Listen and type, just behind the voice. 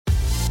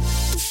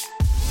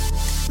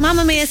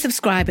Mamamia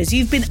subscribers,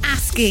 you've been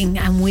asking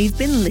and we've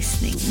been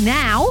listening.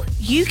 Now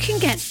you can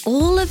get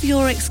all of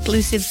your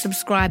exclusive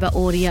subscriber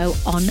audio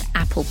on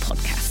Apple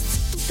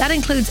Podcasts. That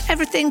includes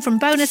everything from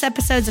bonus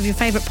episodes of your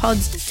favourite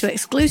pods to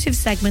exclusive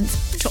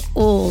segments to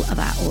all of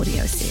our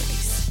audio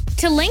series.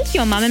 To link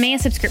your Mamamia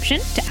subscription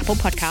to Apple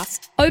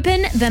Podcasts,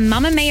 open the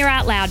Mamamia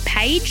Out Loud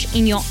page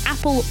in your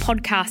Apple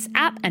Podcasts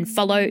app and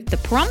follow the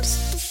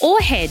prompts, or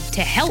head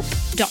to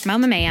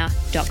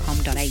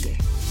help.mamamia.com.au.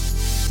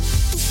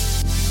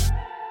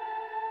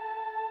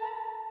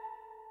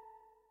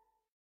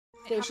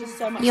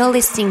 You're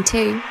listening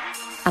to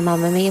a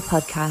Mamamia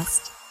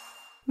podcast.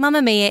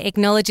 Mamamia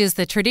acknowledges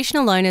the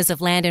traditional owners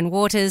of land and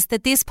waters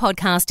that this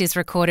podcast is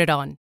recorded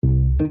on.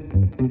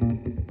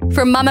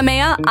 From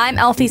Mamamia, I'm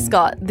Alfie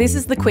Scott. This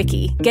is The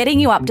Quickie,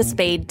 getting you up to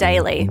speed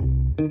daily.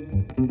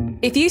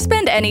 If you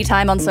spend any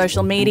time on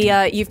social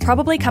media, you've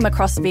probably come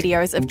across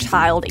videos of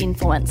child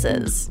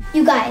influencers.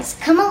 You guys,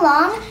 come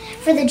along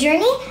for the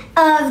journey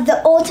of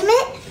the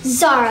ultimate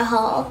Zara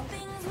haul.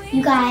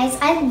 You guys,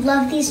 I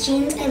love these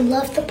jeans. I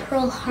love the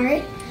pearl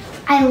heart.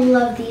 I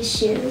love these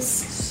shoes.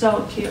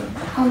 So cute.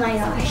 Oh my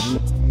gosh.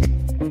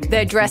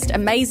 They're dressed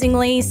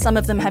amazingly, some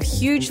of them have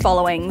huge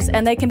followings,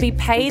 and they can be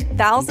paid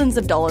thousands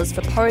of dollars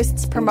for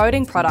posts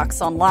promoting products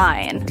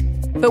online.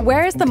 But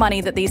where is the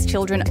money that these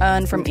children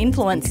earn from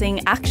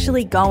influencing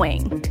actually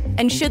going?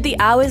 And should the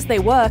hours they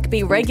work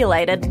be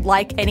regulated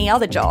like any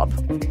other job?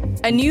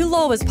 A new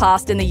law was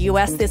passed in the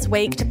US this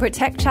week to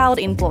protect child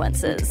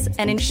influencers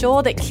and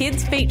ensure that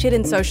kids featured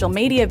in social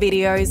media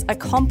videos are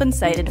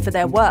compensated for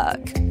their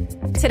work.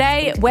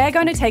 Today, we're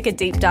going to take a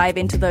deep dive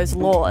into those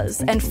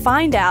laws and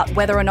find out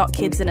whether or not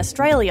kids in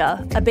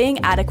Australia are being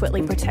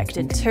adequately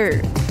protected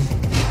too.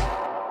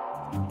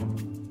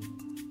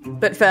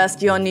 But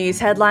first, your news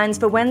headlines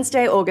for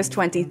Wednesday, August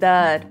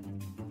 23rd.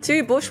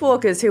 2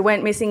 bushwalkers who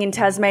went missing in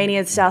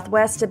Tasmania's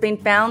southwest have been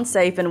found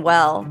safe and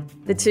well.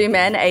 The 2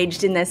 men,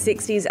 aged in their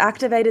 60s,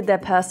 activated their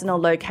personal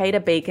locator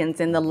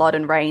beacons in the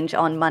Loddon Range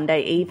on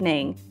Monday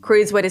evening.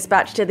 Crews were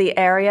dispatched to the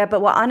area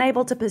but were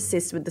unable to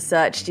persist with the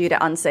search due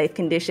to unsafe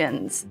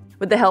conditions.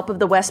 With the help of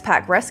the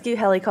Westpac rescue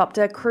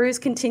helicopter, crews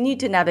continued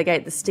to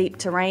navigate the steep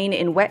terrain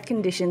in wet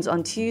conditions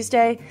on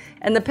Tuesday,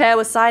 and the pair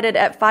were sighted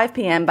at 5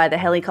 p.m. by the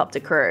helicopter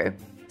crew.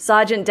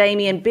 Sergeant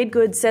Damien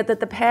Bidgood said that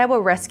the pair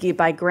were rescued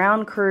by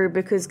ground crew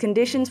because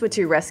conditions were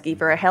too risky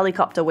for a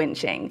helicopter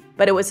winching,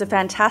 but it was a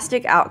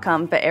fantastic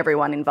outcome for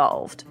everyone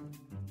involved.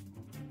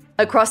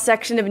 A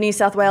cross-section of New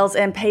South Wales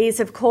MPs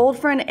have called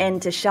for an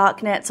end to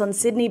shark nets on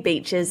Sydney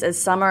beaches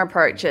as summer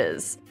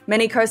approaches.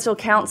 Many coastal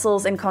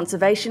councils and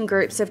conservation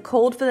groups have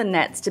called for the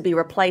nets to be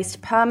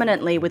replaced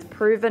permanently with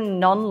proven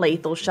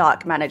non-lethal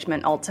shark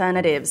management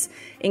alternatives,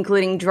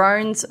 including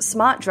drones,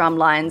 smart drum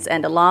lines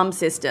and alarm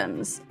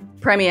systems.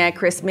 Premier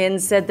Chris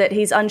Minns said that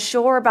he's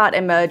unsure about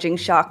emerging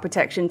shark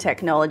protection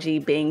technology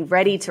being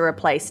ready to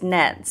replace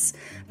nets,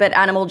 but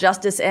Animal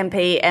Justice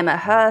MP Emma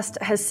Hurst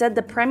has said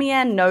the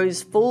Premier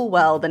knows full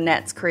well the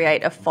nets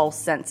create a false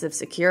sense of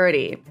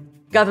security.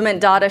 Government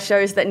data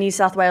shows that New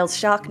South Wales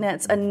shark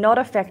nets are not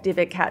effective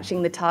at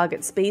catching the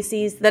target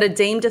species that are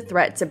deemed a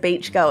threat to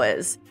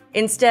beachgoers.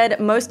 Instead,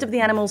 most of the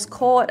animals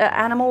caught are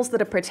animals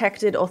that are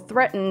protected or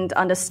threatened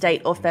under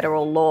state or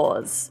federal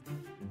laws.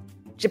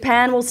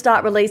 Japan will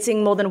start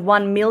releasing more than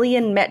 1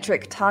 million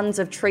metric tons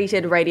of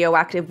treated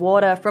radioactive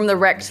water from the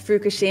wrecked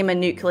Fukushima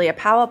nuclear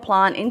power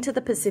plant into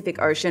the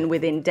Pacific Ocean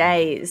within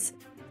days.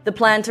 The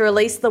plan to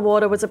release the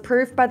water was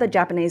approved by the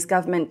Japanese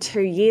government 2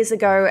 years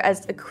ago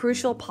as a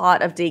crucial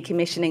part of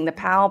decommissioning the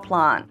power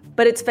plant,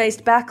 but it's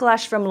faced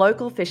backlash from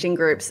local fishing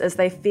groups as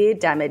they fear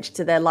damage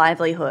to their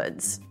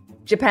livelihoods.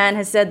 Japan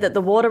has said that the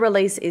water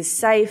release is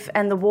safe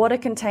and the water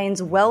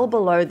contains well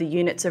below the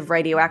units of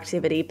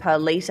radioactivity per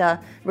litre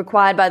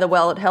required by the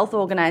World Health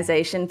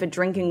Organization for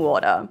drinking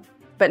water.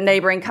 But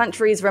neighbouring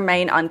countries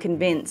remain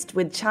unconvinced,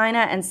 with China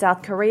and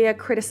South Korea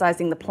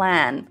criticising the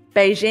plan.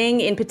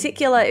 Beijing, in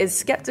particular, is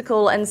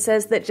sceptical and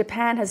says that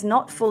Japan has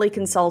not fully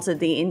consulted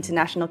the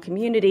international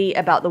community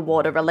about the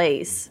water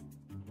release.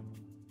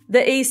 The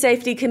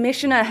eSafety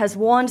Commissioner has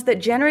warned that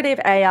generative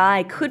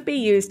AI could be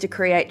used to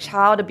create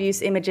child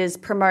abuse images,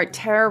 promote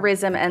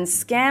terrorism and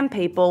scam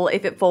people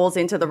if it falls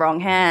into the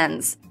wrong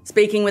hands.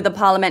 Speaking with the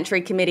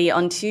Parliamentary Committee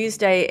on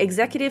Tuesday,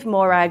 Executive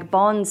Morag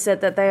Bond said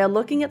that they are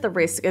looking at the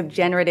risk of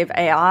generative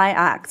AI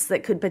acts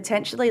that could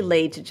potentially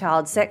lead to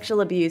child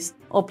sexual abuse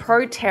or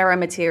pro-terror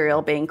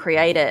material being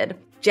created.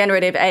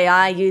 Generative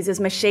AI uses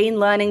machine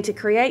learning to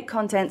create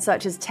content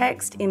such as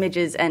text,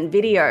 images, and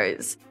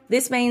videos.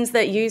 This means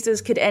that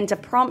users could enter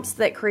prompts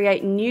that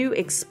create new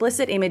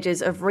explicit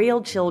images of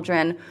real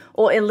children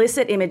or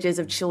illicit images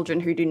of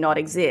children who do not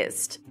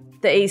exist.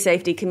 The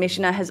eSafety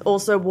Commissioner has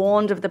also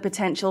warned of the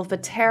potential for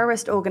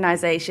terrorist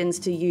organisations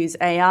to use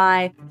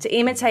AI to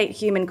imitate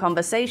human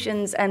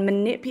conversations and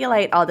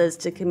manipulate others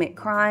to commit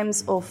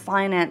crimes or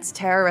finance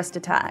terrorist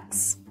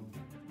attacks.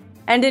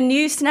 And a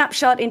new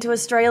snapshot into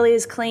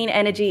Australia's clean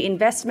energy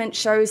investment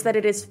shows that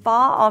it is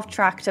far off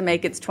track to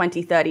make its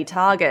 2030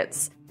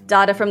 targets.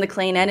 Data from the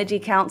Clean Energy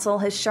Council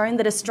has shown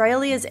that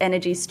Australia's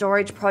energy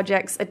storage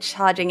projects are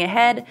charging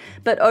ahead,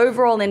 but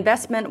overall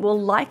investment will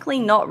likely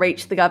not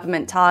reach the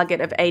government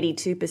target of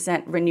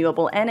 82%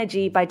 renewable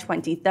energy by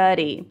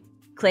 2030.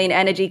 Clean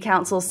Energy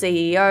Council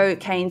CEO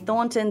Kane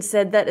Thornton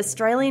said that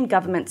Australian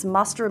governments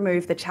must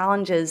remove the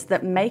challenges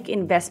that make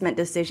investment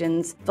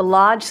decisions for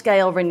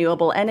large-scale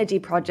renewable energy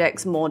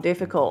projects more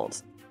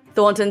difficult.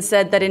 Thornton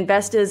said that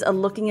investors are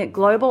looking at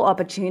global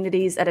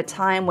opportunities at a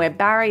time where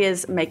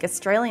barriers make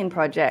Australian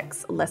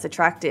projects less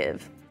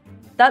attractive.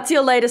 That's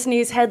your latest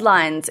news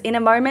headlines. In a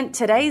moment,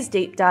 today's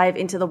deep dive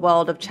into the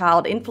world of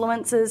child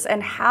influencers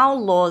and how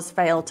laws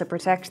fail to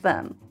protect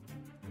them.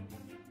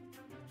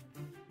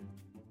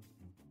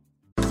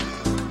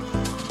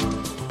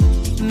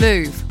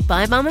 Move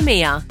by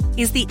Mamamia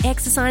is the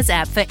exercise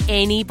app for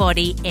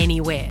anybody,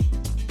 anywhere.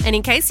 And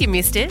in case you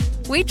missed it,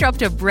 we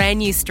dropped a brand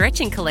new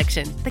stretching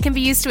collection that can be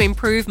used to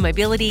improve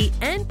mobility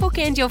and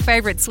bookend your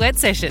favourite sweat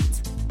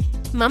sessions.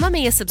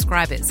 Mamamia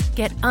subscribers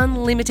get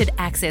unlimited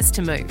access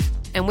to Move,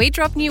 and we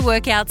drop new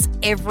workouts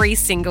every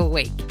single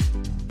week.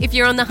 If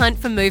you're on the hunt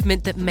for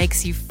movement that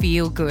makes you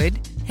feel good,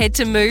 head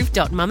to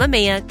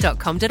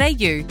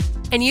move.mamamia.com.au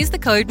and use the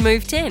code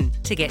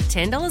MOVE10 to get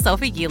 $10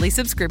 off a yearly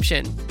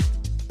subscription.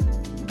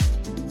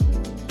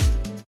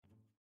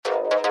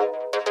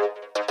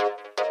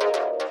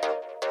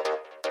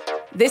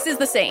 This is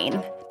the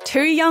scene.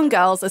 Two young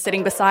girls are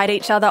sitting beside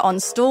each other on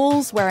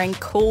stools wearing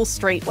cool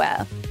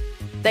streetwear.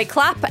 They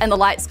clap and the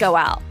lights go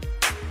out,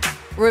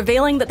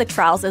 revealing that the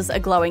trousers are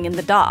glowing in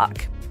the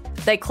dark.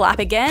 They clap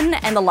again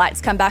and the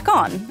lights come back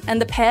on, and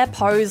the pair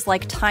pose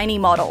like tiny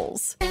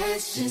models.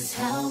 This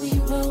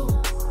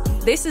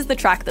is the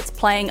track that's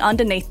playing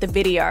underneath the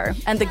video,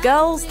 and the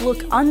girls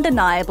look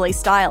undeniably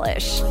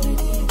stylish.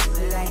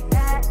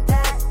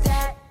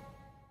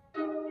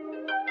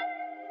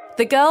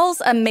 The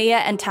girls are Mia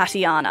and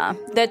Tatiana.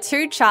 They're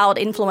two child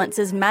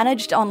influencers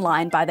managed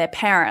online by their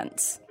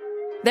parents.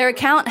 Their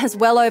account has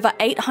well over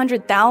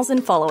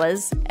 800,000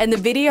 followers, and the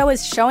video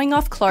is showing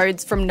off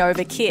clothes from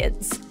Nova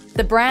Kids,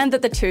 the brand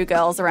that the two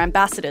girls are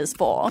ambassadors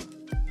for.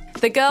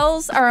 The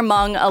girls are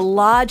among a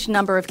large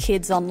number of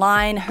kids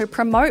online who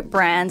promote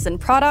brands and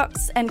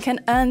products and can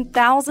earn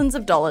thousands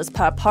of dollars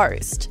per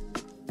post.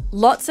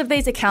 Lots of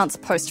these accounts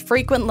post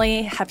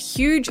frequently, have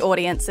huge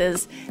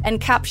audiences, and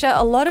capture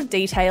a lot of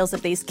details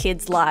of these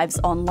kids' lives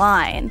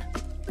online.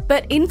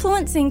 But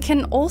influencing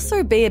can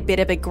also be a bit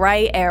of a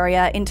grey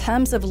area in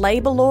terms of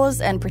labour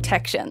laws and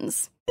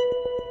protections.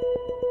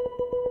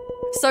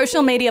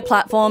 Social media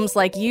platforms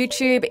like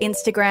YouTube,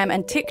 Instagram,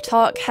 and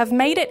TikTok have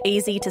made it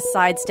easy to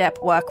sidestep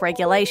work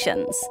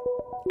regulations.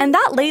 And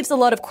that leaves a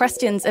lot of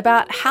questions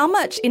about how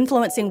much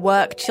influencing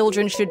work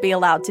children should be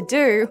allowed to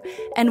do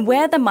and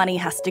where the money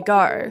has to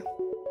go.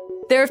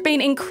 There have been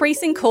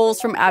increasing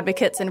calls from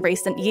advocates in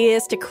recent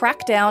years to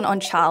crack down on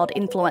child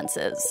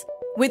influencers,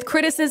 with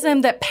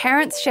criticism that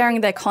parents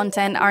sharing their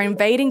content are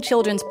invading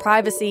children's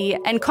privacy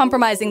and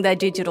compromising their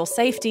digital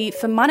safety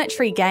for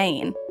monetary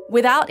gain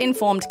without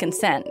informed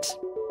consent.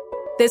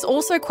 There's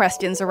also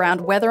questions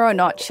around whether or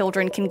not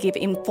children can give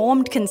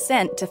informed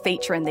consent to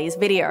feature in these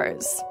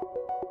videos.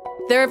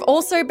 There have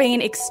also been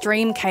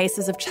extreme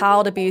cases of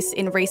child abuse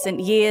in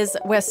recent years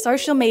where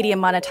social media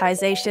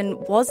monetization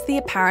was the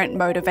apparent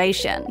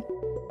motivation.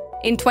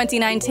 In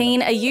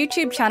 2019, a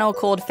YouTube channel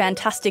called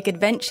Fantastic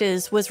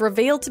Adventures was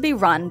revealed to be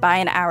run by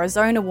an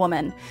Arizona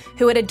woman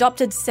who had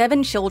adopted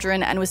 7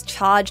 children and was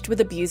charged with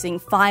abusing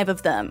 5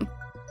 of them.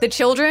 The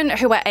children,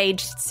 who were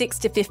aged 6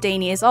 to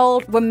 15 years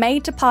old, were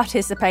made to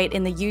participate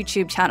in the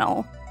YouTube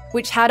channel,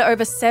 which had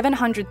over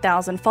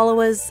 700,000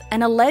 followers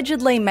and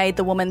allegedly made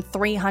the woman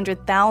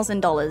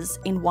 $300,000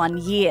 in 1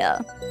 year.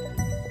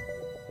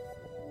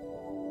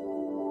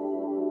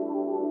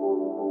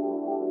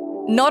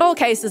 Not all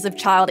cases of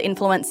child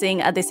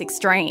influencing are this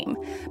extreme,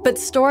 but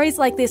stories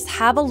like this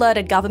have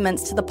alerted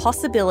governments to the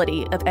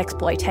possibility of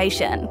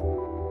exploitation.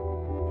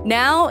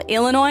 Now,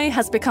 Illinois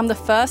has become the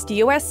first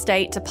US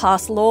state to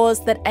pass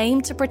laws that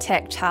aim to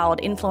protect child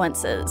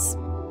influencers.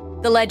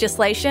 The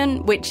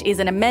legislation, which is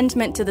an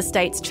amendment to the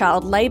state's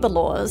child labour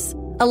laws,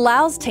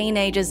 allows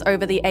teenagers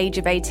over the age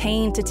of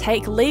 18 to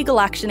take legal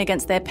action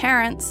against their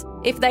parents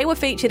if they were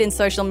featured in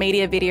social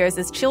media videos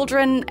as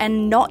children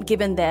and not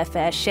given their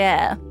fair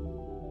share.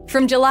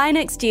 From July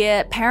next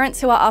year,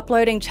 parents who are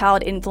uploading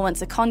child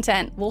influencer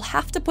content will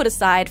have to put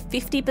aside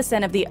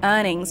 50% of the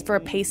earnings for a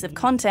piece of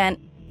content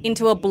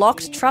into a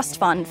blocked trust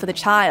fund for the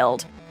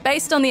child,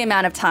 based on the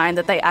amount of time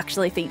that they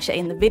actually feature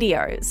in the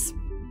videos.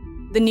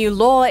 The new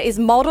law is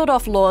modelled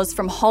off laws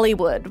from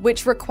Hollywood,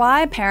 which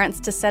require parents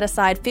to set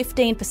aside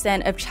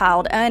 15% of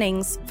child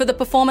earnings for the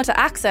performer to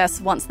access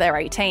once they're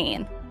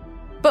 18.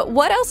 But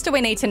what else do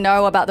we need to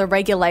know about the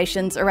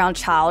regulations around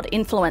child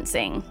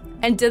influencing?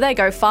 And do they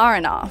go far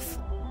enough?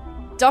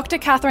 Dr.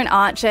 Catherine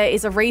Archer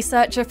is a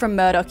researcher from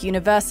Murdoch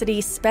University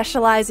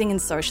specialising in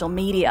social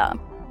media.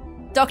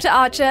 Dr.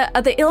 Archer,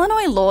 are the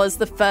Illinois laws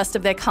the first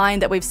of their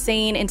kind that we've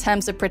seen in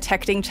terms of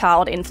protecting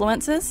child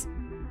influencers?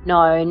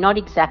 No, not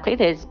exactly.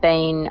 There's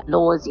been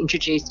laws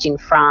introduced in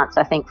France.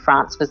 I think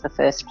France was the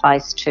first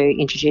place to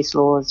introduce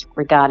laws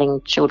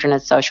regarding children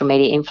as social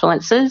media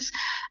influencers,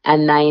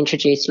 and they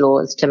introduced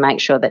laws to make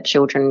sure that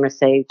children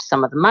received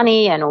some of the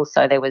money, and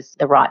also there was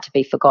the right to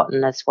be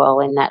forgotten as well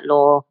in that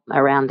law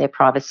around their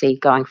privacy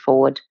going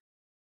forward.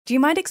 Do you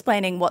mind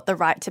explaining what the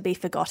right to be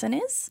forgotten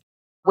is?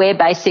 Where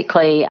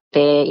basically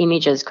their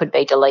images could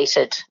be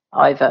deleted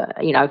over,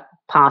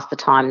 past the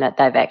time that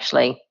they've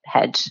actually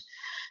had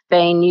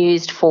been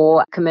used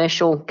for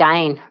commercial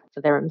gain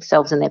for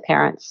themselves and their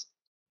parents.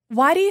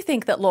 Why do you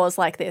think that laws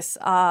like this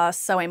are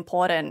so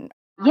important?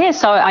 Yeah,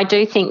 so I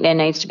do think there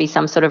needs to be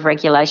some sort of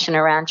regulation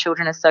around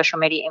children as social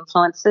media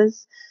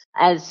influencers.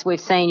 As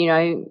we've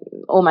seen,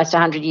 almost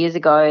 100 years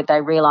ago, they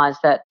realised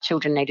that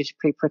children needed to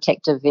be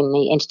protective in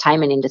the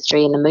entertainment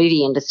industry, in the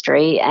movie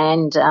industry,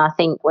 and I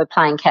think we're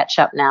playing catch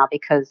up now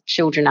because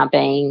children are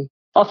being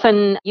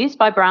often used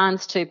by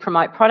brands to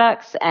promote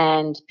products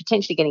and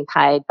potentially getting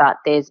paid, but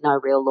there's no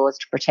real laws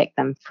to protect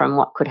them from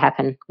what could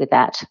happen with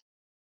that.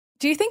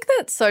 Do you think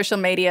that social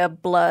media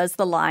blurs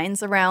the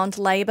lines around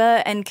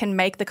labour and can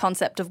make the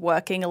concept of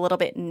working a little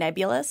bit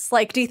nebulous?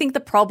 Do you think the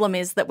problem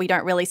is that we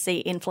don't really see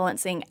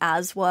influencing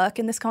as work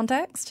in this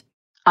context?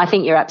 I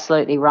think you're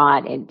absolutely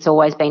right. It's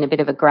always been a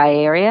bit of a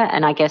grey area,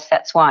 and I guess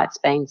that's why it's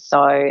been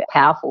so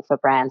powerful for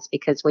brands,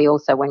 because we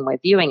also, when we're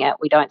viewing it,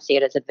 we don't see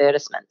it as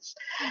advertisements.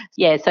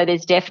 Yeah, so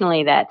there's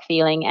definitely that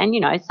feeling, and,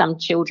 some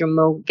children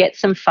will get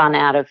some fun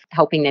out of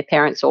helping their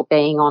parents or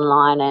being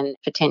online and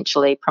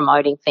potentially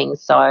promoting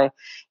things. So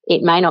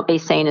it may not be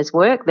seen as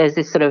work. There's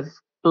this sort of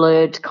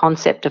blurred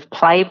concept of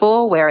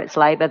playball where it's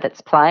labour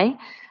that's play.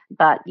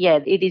 But yeah,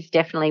 it is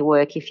definitely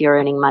work if you're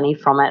earning money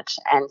from it.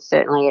 And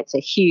certainly it's a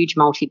huge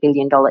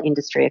multi-billion-dollar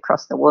industry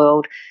across the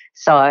world.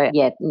 So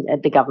yeah,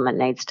 the government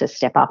needs to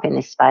step up in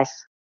this space.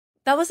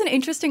 That was an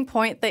interesting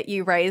point that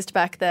you raised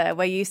back there,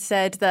 where you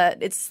said that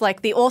it's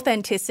like the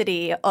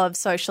authenticity of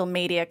social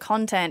media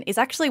content is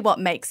actually what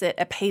makes it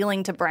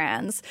appealing to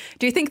brands.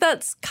 Do you think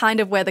that's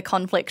kind of where the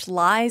conflict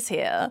lies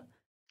here?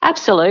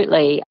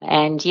 Absolutely.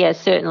 And yeah,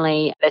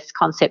 certainly this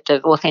concept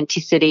of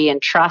authenticity and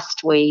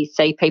trust, we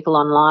see people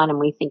online and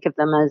we think of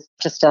them as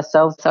just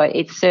ourselves. So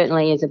it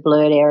certainly is a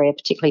blurred area,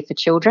 particularly for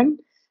children,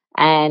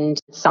 and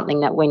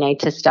something that we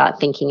need to start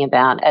thinking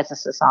about as a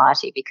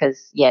society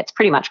because, yeah, it's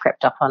pretty much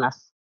crept up on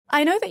us.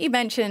 I know that you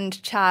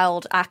mentioned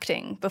child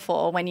acting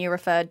before when you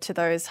referred to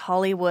those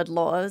Hollywood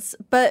laws,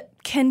 but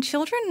can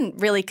children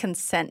really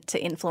consent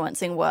to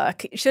influencing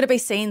work? Should it be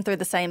seen through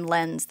the same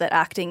lens that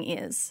acting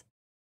is?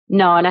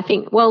 No, and I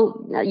think,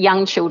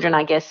 young children,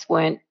 I guess,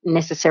 weren't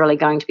necessarily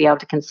going to be able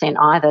to consent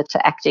either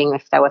to acting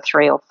if they were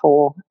 3 or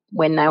 4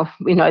 when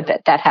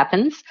that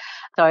happens.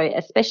 So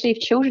especially if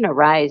children are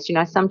raised,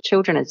 some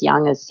children as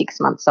young as 6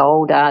 months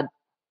old are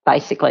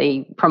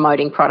basically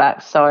promoting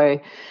products. So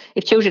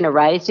if children are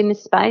raised in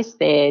this space,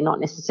 they're not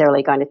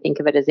necessarily going to think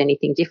of it as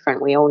anything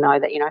different. We all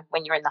know that,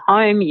 when you're in the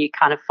home, you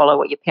kind of follow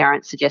what your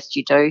parents suggest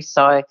you do.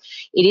 So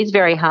it is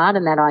very hard,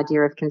 and that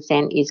idea of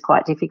consent is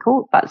quite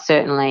difficult, but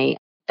certainly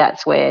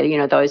that's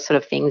where, those sort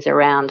of things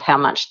around how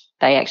much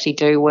they actually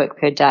do work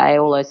per day,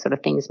 all those sort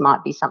of things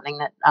might be something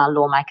that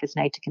lawmakers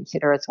need to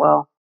consider as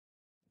well.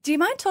 Do you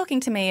mind talking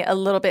to me a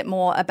little bit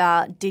more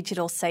about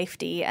digital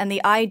safety and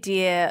the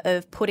idea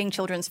of putting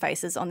children's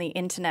faces on the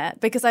internet?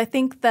 Because I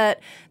think that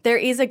there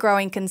is a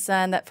growing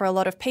concern that for a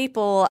lot of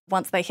people,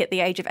 once they hit the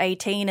age of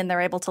 18 and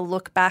they're able to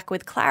look back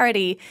with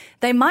clarity,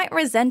 they might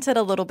resent it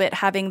a little bit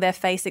having their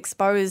face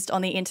exposed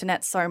on the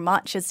internet so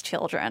much as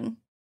children.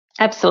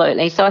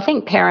 Absolutely. So I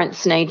think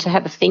parents need to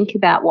have a think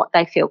about what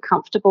they feel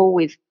comfortable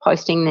with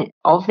posting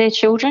of their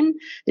children.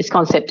 This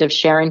concept of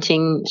sharing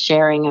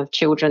of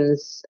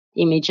children's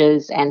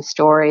images and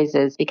stories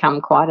has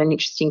become quite an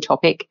interesting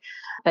topic.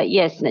 But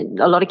yes,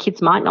 a lot of kids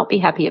might not be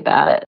happy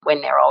about it when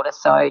they're older.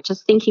 So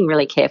just thinking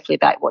really carefully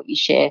about what you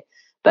share.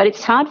 But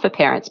it's hard for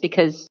parents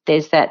because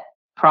there's that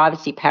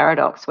privacy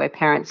paradox where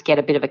parents get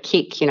a bit of a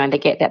kick. They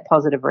get that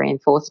positive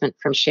reinforcement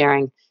from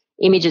sharing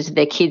images of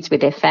their kids with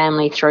their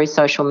family through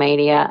social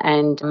media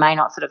and may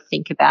not sort of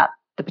think about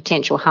the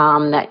potential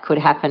harm that could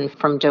happen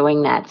from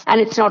doing that.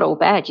 And it's not all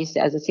bad.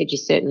 As I said, you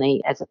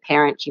certainly, as a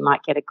parent, you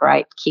might get a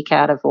great kick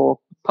out of or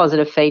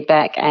positive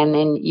feedback, and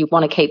then you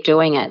want to keep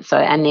doing it. So,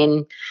 and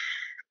then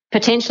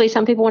potentially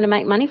some people want to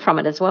make money from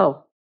it as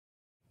well.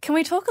 Can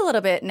we talk a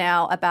little bit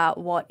now about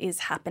what is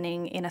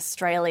happening in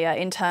Australia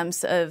in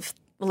terms of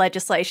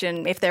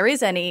legislation, if there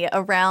is any,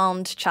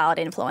 around child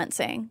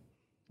influencing?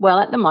 Well,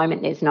 at the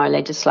moment, there's no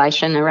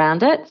legislation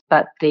around it,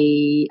 but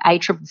the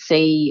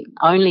ACCC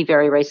only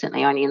very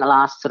recently, only in the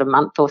last sort of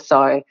month or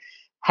so,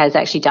 has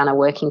actually done a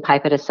working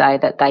paper to say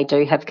that they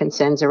do have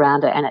concerns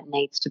around it and it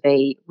needs to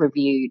be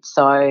reviewed.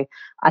 So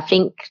I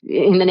think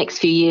in the next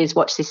few years,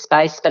 watch this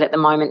space, but at the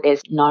moment,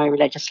 there's no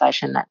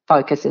legislation that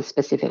focuses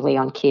specifically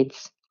on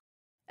kids.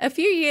 A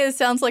few years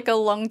sounds like a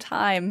long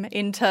time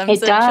in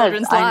terms of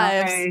children's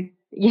lives.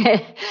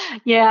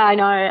 Yeah, I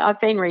know. I've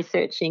been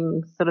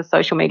researching sort of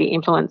social media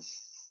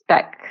influence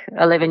back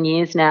 11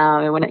 years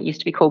now when it used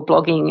to be called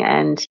blogging,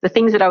 and the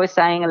things that I was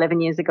saying 11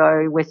 years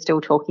ago we're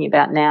still talking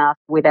about now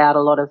without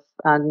a lot of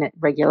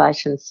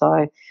regulation.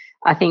 So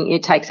I think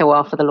it takes a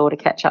while for the law to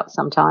catch up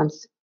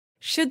sometimes.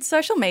 Should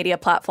social media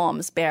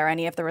platforms bear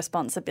any of the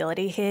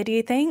responsibility here, do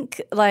you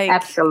think?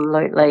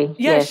 Absolutely.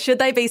 Yeah, yes. Should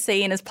they be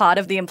seen as part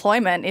of the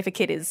employment if a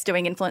kid is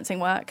doing influencing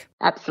work?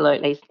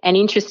 Absolutely. And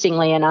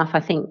interestingly enough,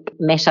 I think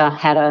Meta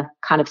had a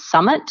kind of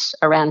summit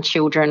around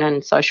children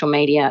and social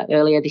media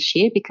earlier this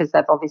year because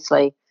they've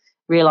obviously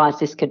realised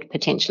this could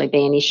potentially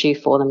be an issue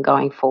for them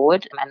going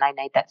forward, and they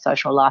need that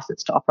social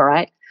licence to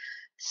operate.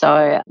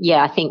 So,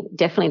 yeah, I think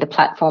definitely the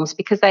platforms,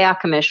 because they are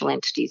commercial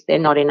entities, they're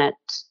not in it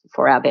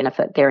for our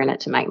benefit. They're in it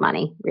to make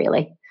money,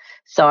 really.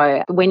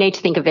 So we need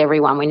to think of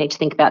everyone. We need to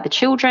think about the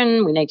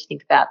children. We need to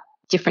think about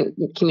different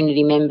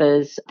community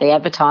members, the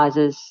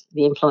advertisers,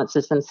 the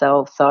influencers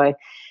themselves. So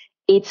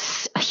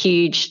it's a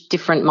huge,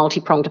 different,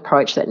 multi-pronged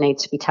approach that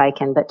needs to be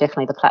taken, but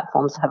definitely the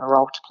platforms have a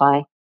role to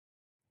play.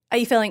 Are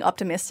you feeling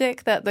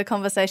optimistic that the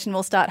conversation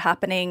will start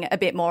happening a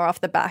bit more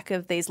off the back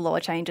of these law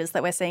changes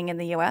that we're seeing in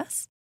the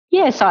US?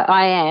 Yes,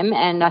 I am,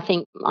 and I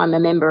think I'm a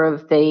member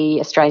of the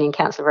Australian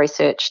Council of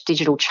Research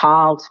Digital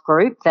Child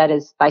group that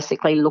is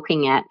basically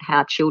looking at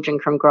how children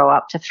can grow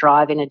up to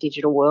thrive in a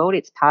digital world.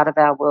 It's part of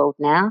our world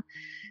now.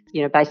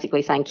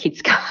 Basically saying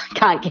kids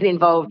can't get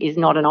involved is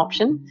not an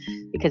option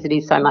because it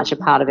is so much a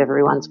part of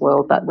everyone's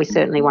world, but we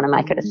certainly want to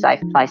make it a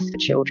safe place for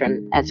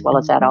children as well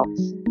as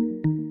adults.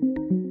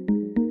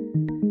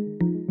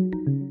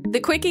 The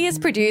Quickie is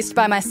produced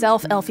by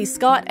myself, Elfie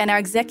Scott, and our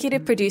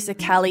executive producer,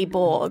 Callie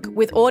Borg,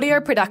 with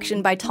audio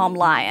production by Tom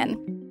Lyon.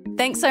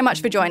 Thanks so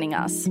much for joining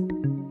us.